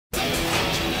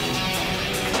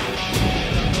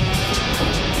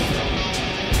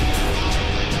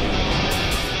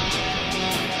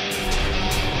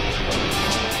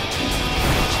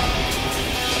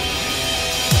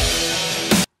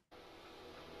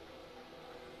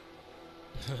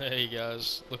Hey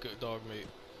guys, look at dog meat.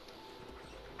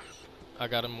 I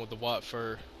got him with the white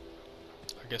fur.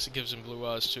 I guess it gives him blue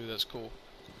eyes too, that's cool.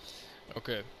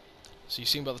 Okay, so you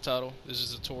seen by the title, this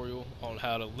is a tutorial on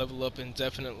how to level up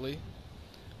indefinitely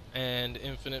and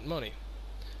infinite money.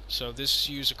 So this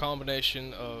uses a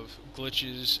combination of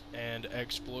glitches and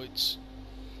exploits.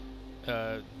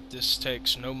 Uh, this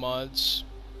takes no mods.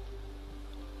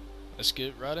 Let's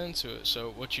get right into it.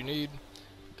 So what you need,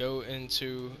 go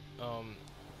into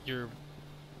your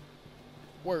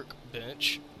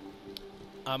workbench.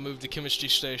 I moved the chemistry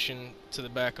station to the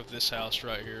back of this house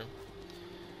right here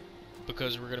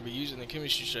because we're going to be using the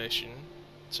chemistry station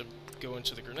to go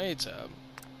into the grenade tab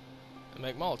and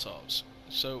make Molotovs.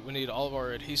 So we need all of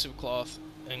our adhesive cloth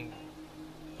and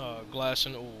glass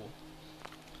and oil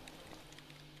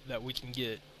that we can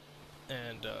get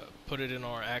and put it in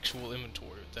our actual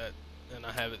inventory. And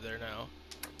I have it there now.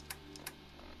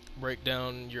 Break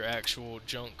down your actual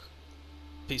junk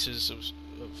pieces of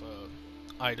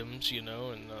items, you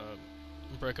know, and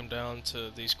break them down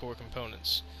to these core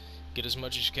components. Get as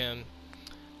much as you can,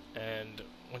 and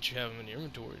once you have them in your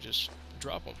inventory, just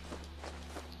drop them.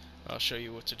 I'll show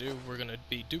you what to do. We're going to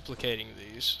be duplicating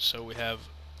these, so we have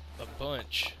a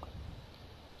bunch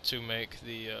to make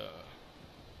the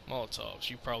Molotovs.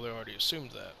 You probably already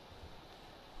assumed that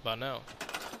by now.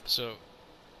 So,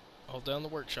 hold down the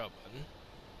workshop button.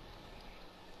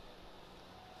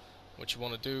 What you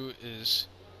want to do is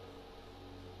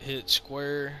hit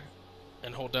square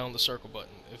and hold down the circle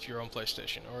button if you're on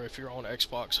PlayStation, or if you're on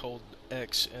Xbox, hold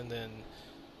X and then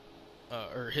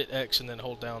or hit X and then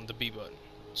hold down the B button.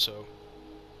 So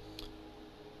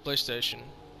PlayStation,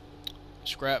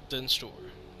 scrap then store.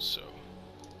 So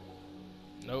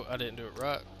no, I didn't do it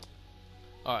right.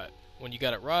 Alright, when you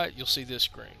got it right, you'll see this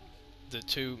screen, the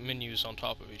two menus on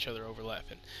top of each other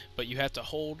overlapping, but you have to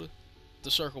hold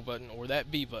the circle button or that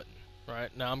B button.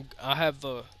 Right now I have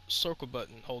the circle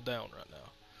button hold down right now.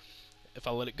 If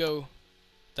I let it go,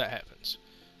 that happens.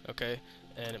 Okay,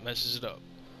 and it messes it up.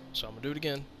 So I'm gonna do it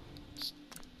again.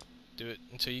 Do it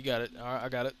until you got it. Alright, I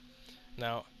got it.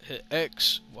 Now hit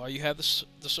X while you have the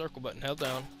circle button held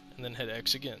down, and then hit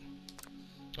X again.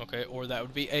 Okay, or that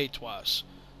would be A twice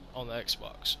on the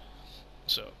Xbox.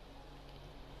 So,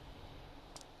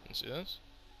 you see this?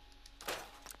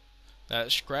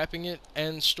 That's scrapping it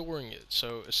and storing it.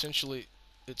 So essentially,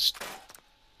 it's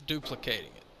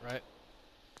duplicating it, right?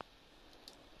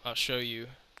 I'll show you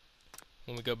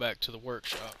when we go back to the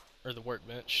workshop, or the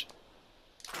workbench.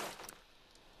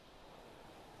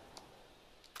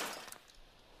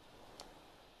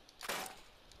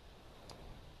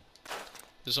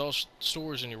 This all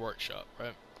stores in your workshop,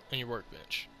 right? In your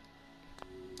workbench.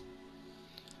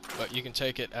 But you can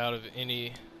take it out of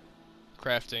any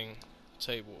crafting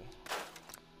table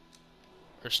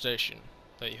or station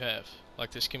that you have,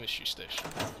 like this chemistry station.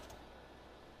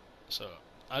 So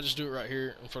I just do it right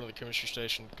here in front of the chemistry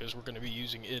station because we're going to be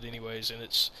using it anyways, and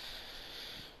it's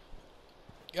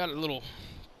got a little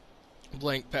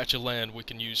blank patch of land we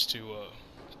can use to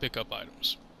pick up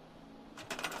items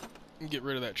and get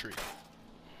rid of that tree.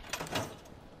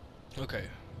 Okay,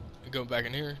 go back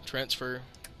in here, transfer,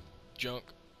 junk.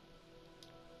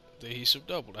 The adhesive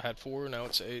doubled. I had 4, now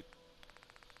it's 8.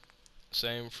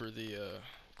 Same for the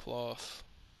cloth.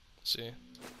 See?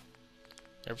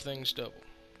 Everything's double.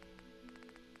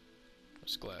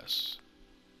 There's glass.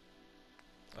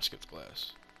 I skipped the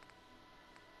glass.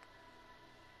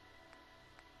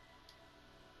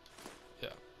 Yeah.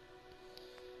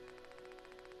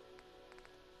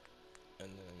 And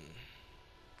then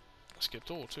I skipped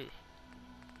oil too.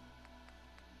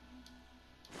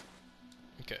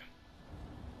 Okay.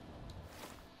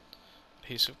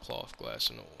 Adhesive, cloth, glass,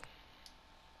 and oil.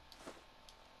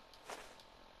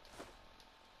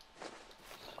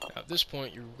 Now at this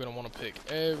point, you're going to want to pick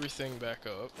everything back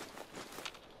up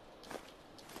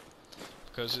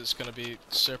because it's going to be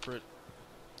separate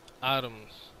item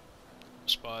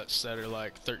spots that are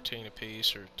like 13 a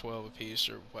piece or 12 a piece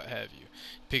or what have you.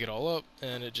 Pick it all up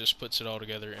and it just puts it all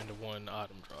together into one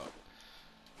item drop.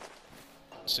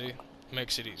 See?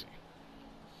 Makes it easy.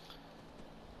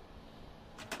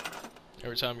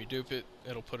 Every time you dupe it,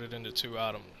 it'll put it into 2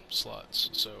 item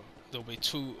slots. So there'll be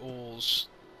 2 oils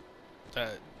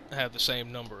that have the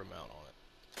same number amount on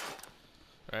it.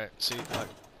 Alright, see, like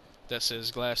that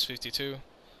says glass 52.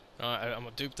 Alright, I'm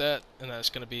gonna dupe that, and that's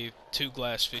gonna be 2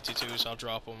 glass 52s. I'll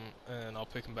drop them, and I'll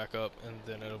pick them back up, and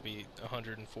then it'll be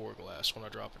 104 glass when I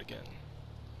drop it again.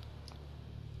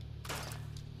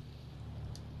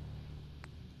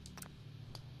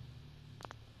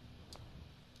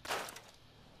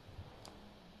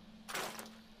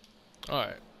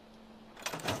 Alright,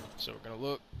 So we're gonna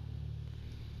look.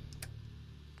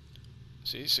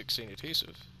 See, 16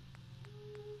 adhesive,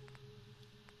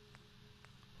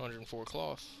 104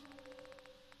 cloth,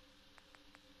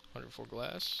 104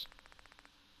 glass,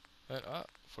 and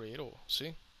 48 oil.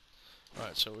 See?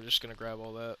 Alright, so we're just gonna grab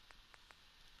all that.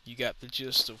 You got the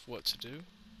gist of what to do.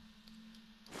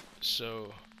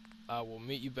 So I will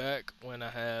meet you back when I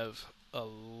have a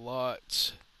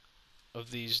lot of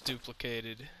these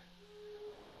duplicated,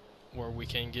 where we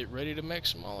can get ready to make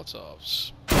some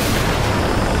Molotovs.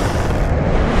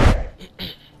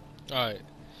 Alright,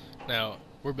 now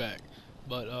we're back,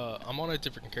 but I'm on a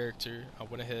different character. I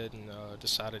went ahead and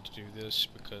decided to do this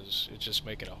because it's just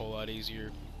making it a whole lot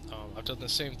easier. I've done the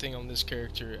same thing on this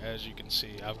character. As you can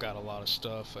see, I've got a lot of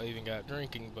stuff. I even got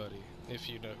Drinking Buddy, if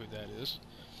you know who that is.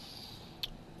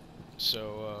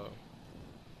 So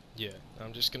yeah,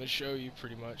 I'm just gonna show you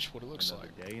pretty much what it looks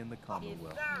like. Day in the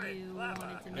Commonwealth. You wanted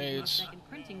to make Hey, my it's second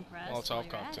printing press Molotov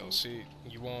cocktails. See,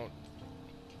 you want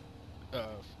a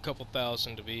couple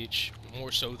thousand of each,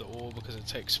 more so the oil because it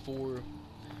takes 4,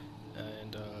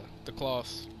 and the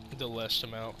cloth the less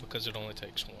amount because it only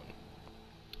takes 1.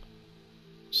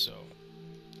 So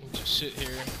you just sit here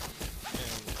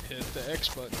and hit the X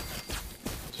button,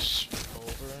 just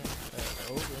over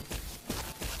and over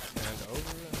and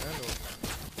over and over.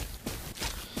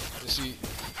 You see,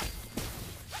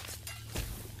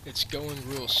 it's going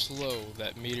real slow,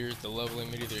 that meter, the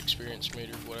leveling meter, the experience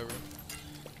meter, whatever.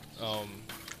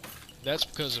 That's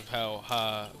because of how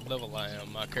high level I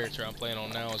am. My character I'm playing on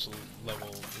now is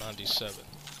level 97.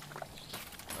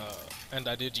 And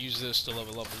I did use this to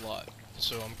level up a lot,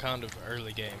 so I'm kind of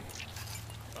early game.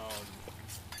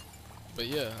 But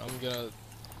yeah, I'm gonna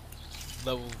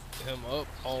level him up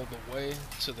all the way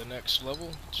to the next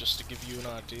level, just to give you an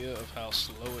idea of how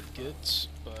slow it gets.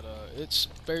 But it's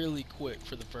fairly quick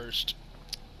for the first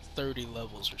 30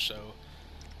 levels or so,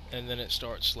 and then it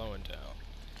starts slowing down.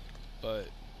 But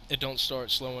it don't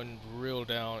start slowing real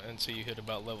down until you hit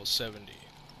about level 70.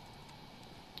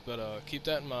 But keep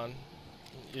that in mind.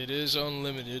 It is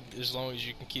unlimited as long as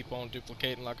you can keep on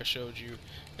duplicating like I showed you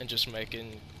and just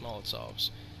making Molotovs.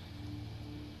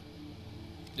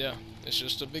 Yeah, it's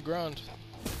just a big grind.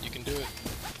 You can do it,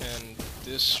 and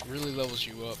this really levels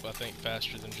you up, I think,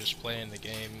 faster than just playing the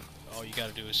game. All you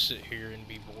gotta do is sit here and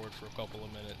be bored for a couple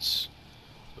of minutes.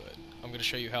 But I'm going to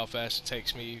show you how fast it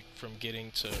takes me from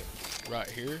getting to right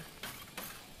here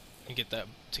and get that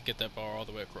bar all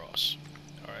the way across.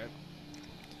 Alright,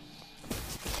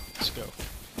 let's go.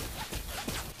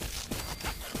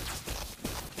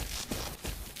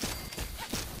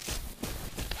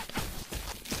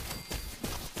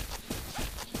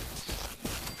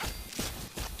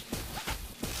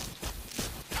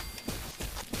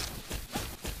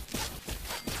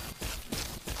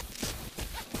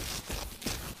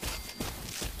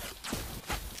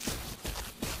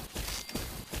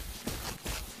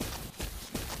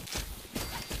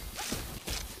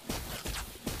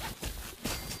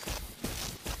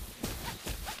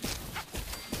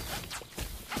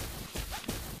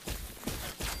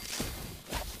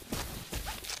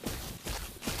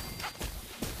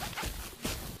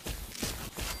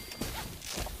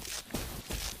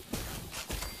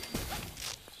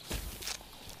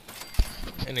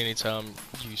 And anytime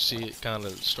you see it kind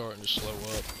of starting to slow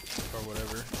up or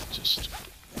whatever, just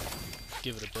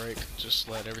give it a break. Just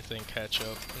let everything catch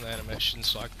up in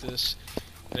animations like this.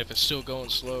 And if it's still going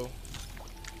slow,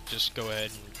 just go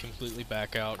ahead and completely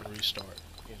back out and restart,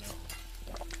 you know.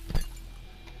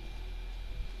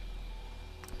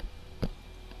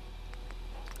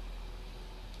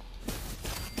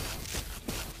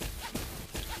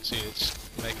 See, it's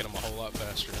making them a whole lot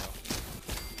faster now.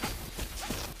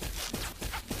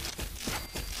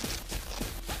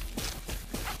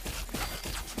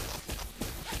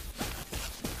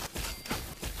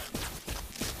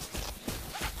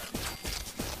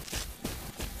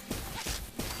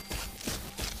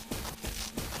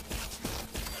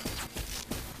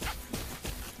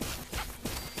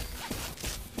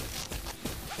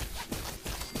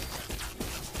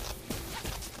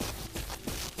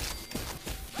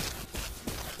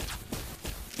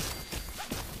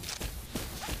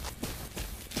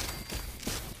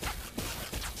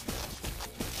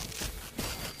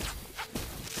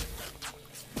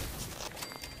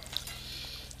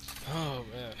 Oh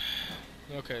man.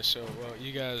 Okay, so well,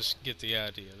 you guys get the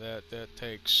idea. That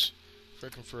takes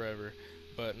freaking forever.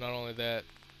 But not only that,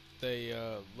 they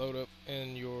load up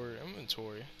in your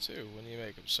inventory too when you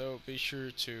make them. So be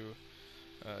sure to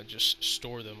just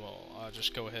store them all. I'll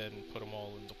just go ahead and put them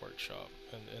all in the workshop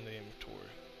and in the inventory.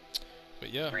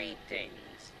 But yeah.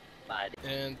 Greetings, bud.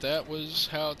 And that was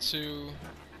how to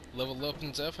level up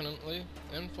indefinitely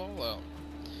in Fallout.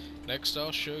 Next,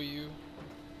 I'll show you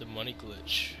the money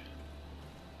glitch.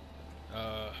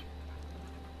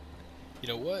 You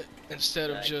know what?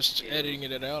 Instead of just editing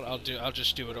it out, I'll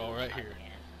just do it all right here.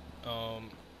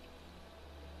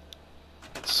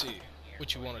 Let's see.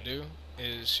 What you want to do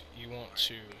is you want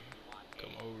to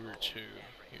come over to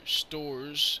your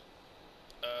stores,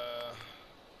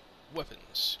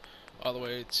 weapons, all the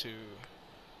way to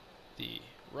the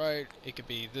right. It could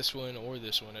be this one or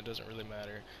this one. It doesn't really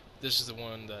matter. This is the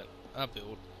one that I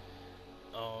built.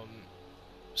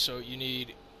 So you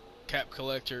need cap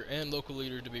collector and local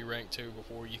leader to be ranked 2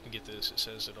 before you can get this. It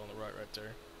says it on the right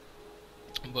there.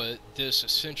 But this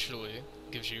essentially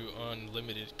gives you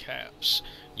unlimited caps.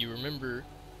 You remember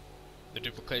the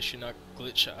duplication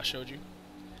glitch I showed you?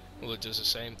 Well, it does the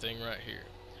same thing right here.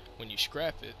 When you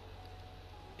scrap it,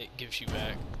 it gives you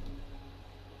back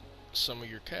some of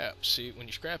your caps. See, when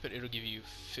you scrap it, it'll give you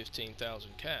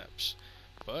 15,000 caps.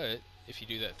 But if you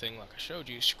do that thing like I showed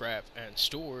you, scrap and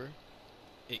store,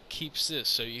 it keeps this,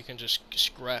 so you can just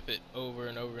scrap it over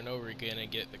and over and over again and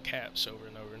get the caps over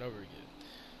and over and over again.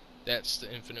 That's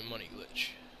the infinite money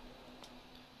glitch.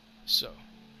 So,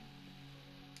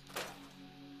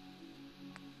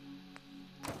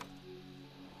 we'll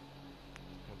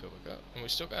go back up, and we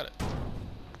still got it.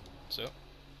 So,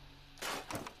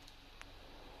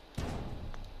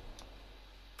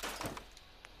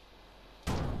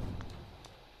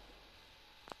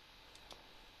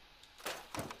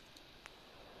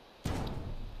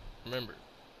 remember,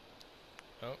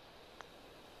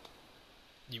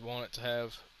 you want it to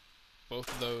have both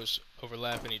of those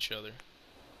overlapping each other.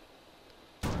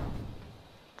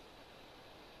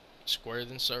 Square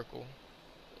then circle,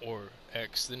 or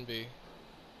X then B.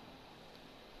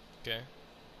 Okay.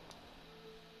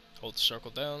 Hold the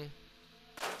circle down,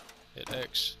 hit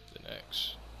X, then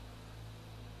X.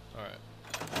 Alright.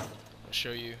 I'll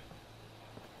show you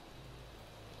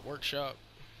the workshop.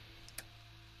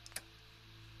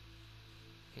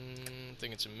 I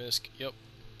think it's a misc. Yep.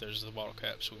 There's the bottle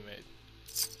caps we made.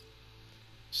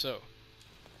 So,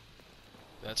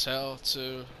 that's how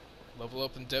to level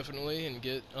up indefinitely and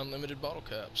get unlimited bottle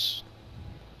caps.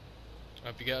 I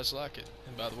hope you guys like it.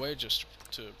 And by the way, just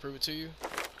to prove it to you,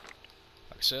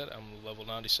 like I said, I'm level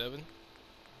 97.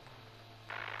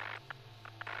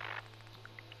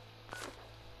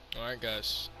 Alright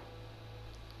guys,